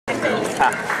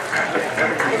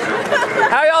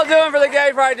How y'all doing for the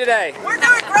Gay Pride today? We're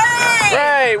doing great!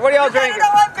 Great! What are y'all drinking? You know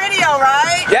what video,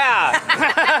 right? Yeah!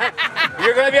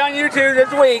 You're going to be on YouTube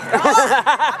this week. I'm going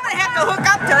to have to hook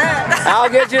up to that. I'll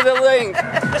get you the link.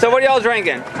 So what are y'all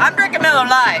drinking? I'm drinking Miller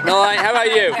Lite. Miller Lite. How about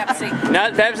you? Pepsi.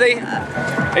 Not Pepsi?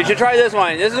 You should try this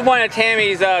one. This is one of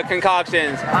Tammy's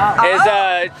concoctions.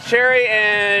 It's cherry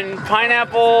and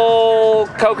pineapple,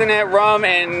 coconut rum,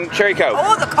 and cherry coke.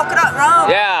 Oh, the coconut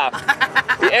rum. Yeah.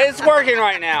 It's working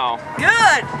right now.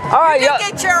 Good. All right. You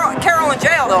did get Carol in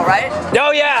jail though, right?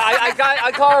 Oh yeah,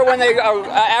 I caught her when they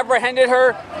apprehended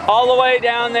her all the way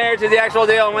down there to the actual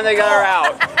deal, and when they got her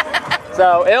out.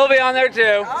 So it'll be on there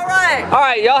too. All right. All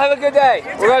right, y'all have a good day.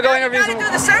 We're gonna go interview some. Do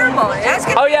the ceremony.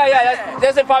 Oh yeah,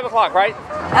 that's at 5 o'clock, right?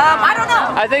 I don't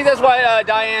know. I think that's what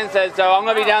Diane said. So I'm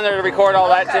gonna be down there to record all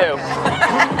that too.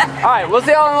 All right, we'll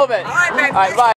see y'all in a little bit. All right, baby. All right, bye.